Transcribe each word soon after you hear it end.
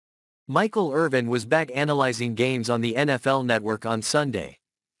Michael Irvin was back analyzing games on the NFL Network on Sunday,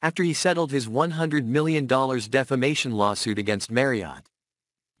 after he settled his $100 million defamation lawsuit against Marriott.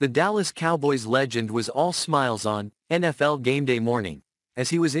 The Dallas Cowboys legend was all smiles on NFL Game Day morning,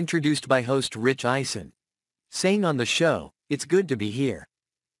 as he was introduced by host Rich Eisen, saying on the show, "It's good to be here."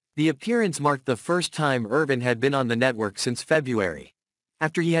 The appearance marked the first time Irvin had been on the network since February,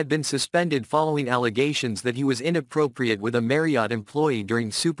 after he had been suspended following allegations that he was inappropriate with a Marriott employee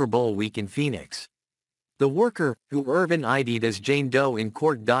during Super Bowl week in Phoenix. The worker, who Irvin ID'd as Jane Doe in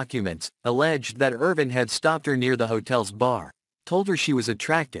court documents, alleged that Irvin had stopped her near the hotel's bar, told her she was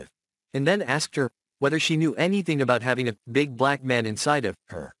attractive, and then asked her whether she knew anything about having a big black man inside of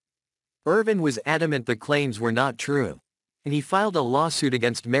her. Irvin was adamant the claims were not true, and he filed a lawsuit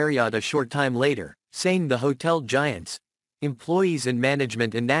against Marriott a short time later, saying the hotel giant's employees and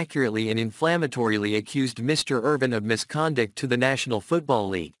management inaccurately and inflammatorily accused Mr. Irvin of misconduct to the National Football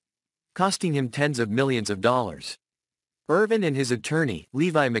League, costing him tens of millions of dollars. Irvin and his attorney,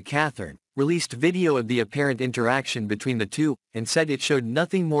 Levi McCathern, released video of the apparent interaction between the two, and said it showed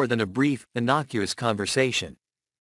nothing more than a brief, innocuous conversation.